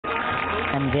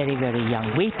and very, very young,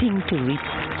 waiting to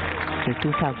reach till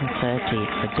 2030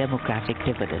 the demographic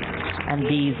dividend. And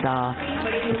these are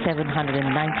the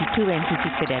 792 NCC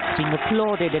cadets being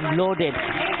applauded and lauded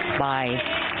by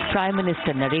Prime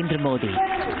Minister Narendra Modi.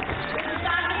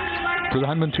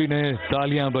 प्रधानमंत्री ने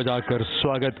तालियां बजाकर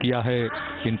स्वागत किया है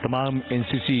इन तमाम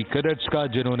NCC cadets का,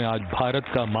 जिन्होंने आज भारत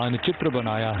का मानचित्र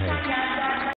बनाया है।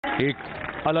 एक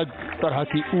अलग तरह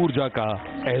की ऊर्जा का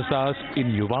एहसास इन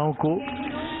युवाओं को।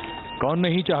 कौन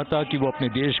नहीं चाहता कि वो अपने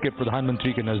देश के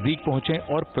प्रधानमंत्री के नजदीक पहुंचे,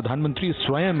 और प्रधानमंत्री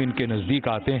स्वयं इनके नजदीक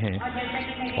आते हैं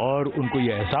और उनको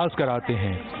ये एहसास कराते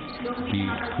हैं कि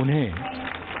उन्हें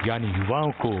यानी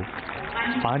युवाओं को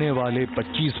आने वाले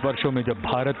 25 वर्षों में जब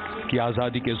भारत की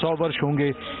आजादी के 100 वर्ष होंगे,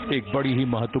 एक बड़ी ही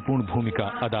महत्वपूर्ण भूमिका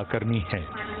अदा करनी है।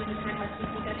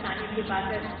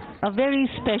 A very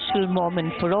special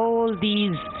moment for all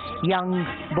these young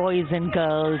boys and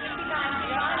girls,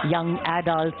 young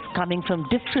adults coming from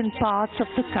different parts of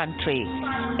the country.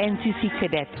 NCC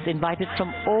cadets invited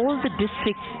from all the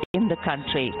districts in the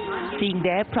country, seeing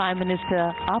their Prime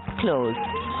Minister up close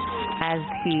as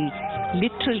he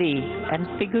literally and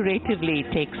figuratively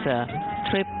takes a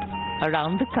trip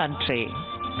around the country.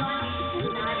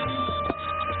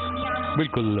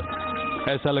 बिल्कुल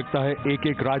ऐसा लगता है एक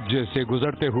एक राज्य से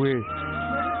गुजरते हुए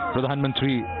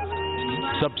प्रधानमंत्री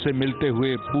सबसे मिलते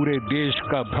हुए पूरे देश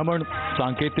का भ्रमण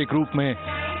सांकेतिक रूप में,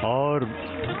 और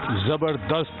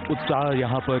जबरदस्त उत्साह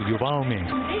यहाँ पर युवाओं में,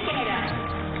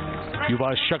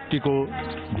 युवा शक्ति को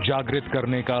जागृत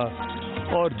करने का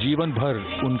और जीवन भर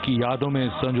उनकी यादों में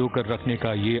संजो कर रखने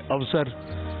का ये अवसर।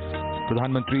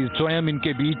 प्रधानमंत्री स्वयं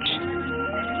इनके बीच।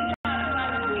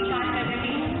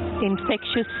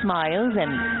 Infectious smiles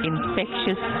and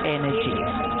infectious energy.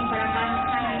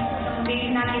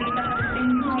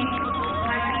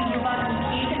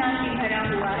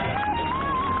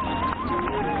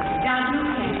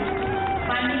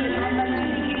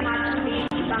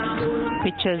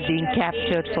 Pictures being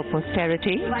captured for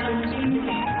posterity.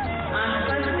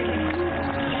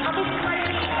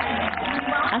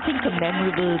 I think a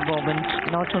memorable moment,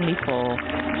 not only for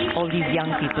all these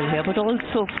young people here, but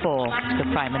also for the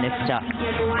Prime Minister.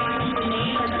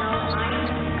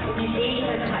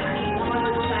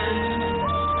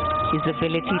 His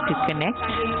ability to connect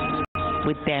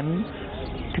with them,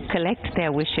 to collect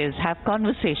their wishes, have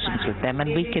conversations with them,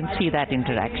 and we can see that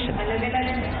interaction.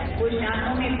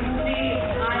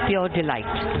 Pure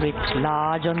delight writ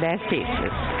large on their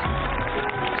faces.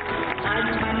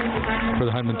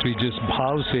 प्रधानमंत्री जिस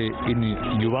भाव से इन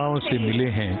युवाओं से मिले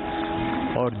हैं,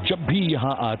 और जब भी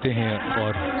यहाँ आते हैं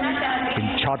और इन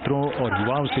छात्रों और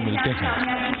युवाओं से मिलते हैं,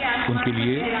 उनके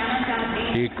लिए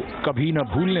एक कभी न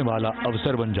भूलने वाला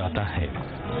अवसर बन जाता है।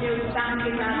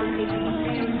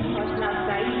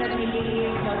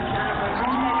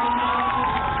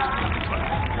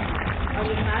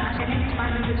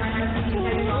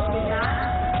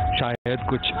 शायद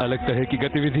कुछ अलग तरह की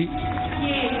गतिविधि।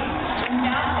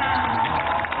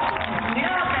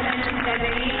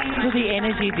 The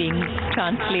energy being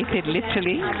translated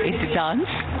literally into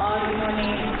dance.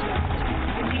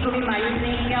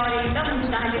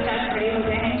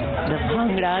 The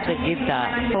Bhangra, the Gidda,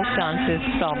 folk dances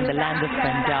from the land of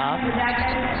Punjab.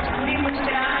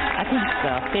 I think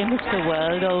famous the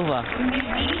world over.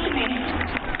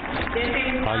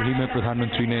 हाल ही में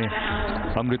प्रधानमंत्री ने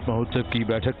अमृत महोत्सव की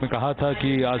बैठक में कहा था कि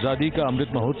आज़ादी का अमृत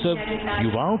महोत्सव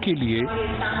युवाओं के लिए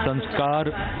संस्कार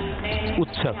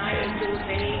उत्सव है।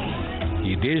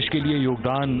 ये देश के लिए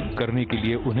योगदान करने के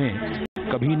लिए उन्हें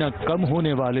कभी न कम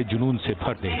होने वाले जुनून से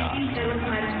भर देगा,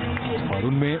 और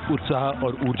उनमें उत्साह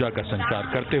और ऊर्जा का संचार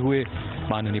करते हुए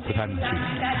माननीय प्रधानमंत्री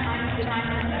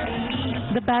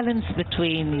The balance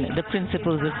between the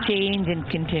principles of change and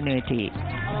continuity,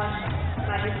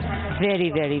 very,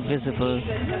 very visible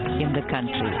in the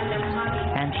country.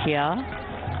 And here,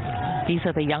 these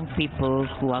are the young people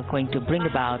who are going to bring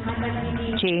about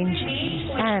change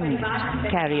and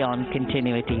carry on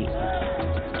continuity.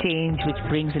 Change which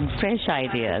brings in fresh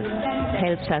ideas,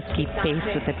 helps us keep pace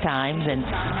with the times, and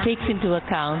takes into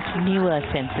account newer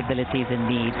sensibilities and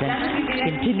needs. And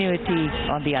continuity,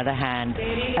 on the other hand,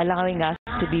 allowing us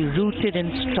to be rooted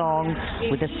and strong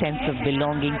with a sense of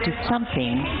belonging to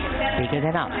something bigger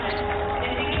than us.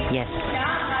 Yes,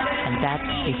 and that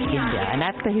is India. And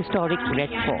that's the historic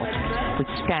Red Fort,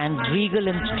 which stands regal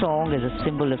and strong as a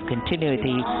symbol of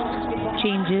continuity.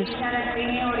 Changes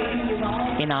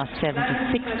in our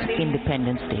 76th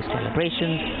Independence Day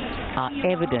celebrations are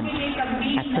evident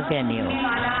at the venue.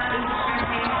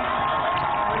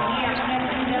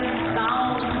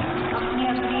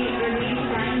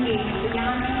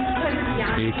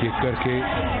 एक एक करके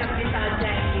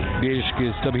देश के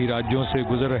सभी राज्यों से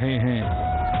गुजर रहे हैं।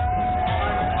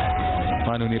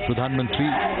 माननीय प्रधानमंत्री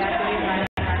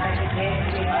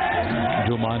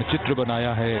जो मानचित्र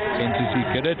बनाया है एनसीसी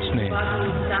कैडेट्स ने,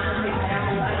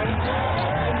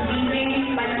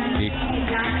 एक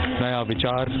नया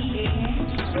विचार,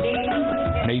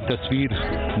 नई तस्वीर,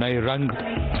 नए रंग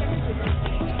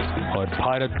और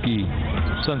भारत की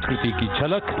संस्कृति की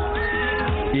झलक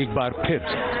एक बार फिर।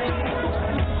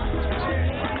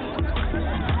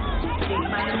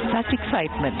 Such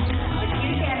excitement,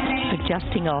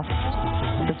 adjusting off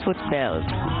the foot bells.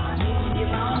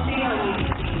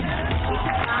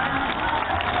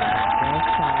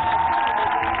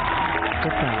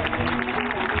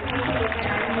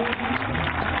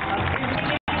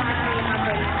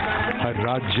 हर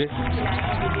राज्य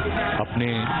अपने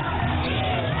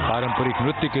पारंपरिक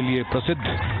नृत्य के लिए प्रसिद्ध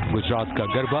गुजरात का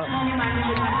गरबा,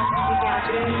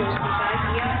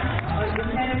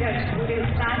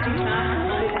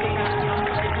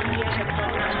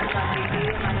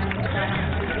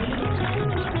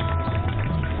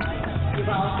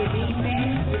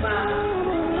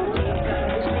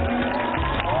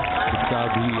 इसका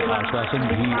भी आश्वासन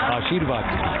भी आशीर्वाद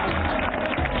है।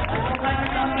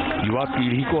 युवा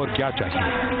पीढ़ी को और क्या चाहिए?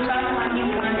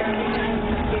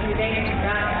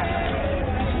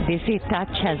 They say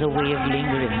touch has a way of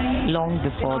lingering long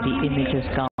before the image is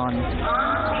gone.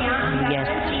 Yes,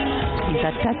 these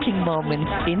are touching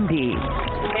moments indeed.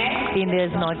 India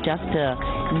is not just a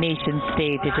nation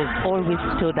state. It has always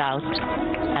stood out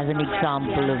as an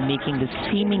example of making the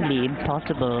seemingly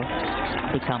impossible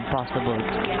become possible.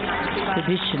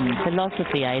 Tradition,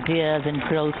 philosophy, ideas and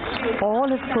growth all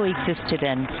have coexisted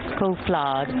and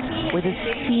co-flowered with a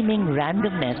seeming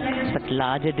randomness but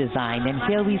larger design. And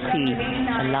here we see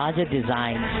a larger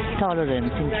design.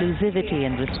 Tolerance, inclusivity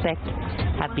and respect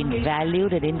have been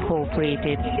valued and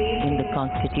incorporated in the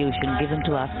Constitution given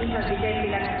to us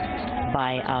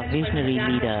by our visionary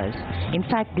leaders. In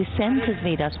fact, dissent has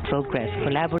made us progress.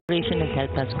 Collaboration has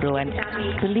helped us grow, and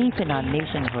belief in our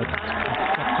nationhood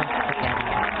has kept us together.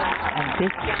 And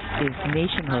this is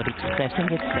nationhood expressing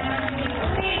itself.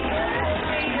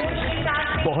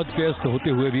 बहुत व्यस्त होते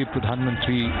हुए भी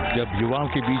प्रधानमंत्री जब युवाओं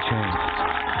के बीच हैं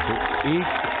तो एक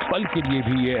पल के लिए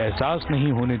भी ये एहसास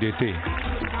नहीं होने देते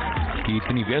कि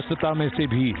इतनी व्यस्तता में से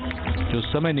भी जो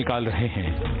समय निकाल रहे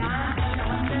हैं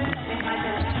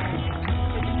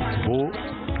वो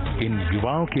इन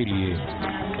युवाओं के लिए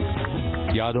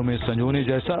यादों में संजोने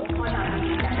जैसा,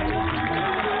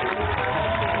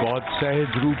 बहुत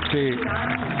सहज रूप से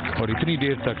और इतनी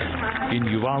देर तक इन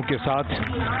युवाओं के साथ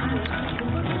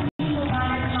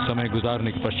समय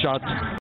गुजारने के पश्चात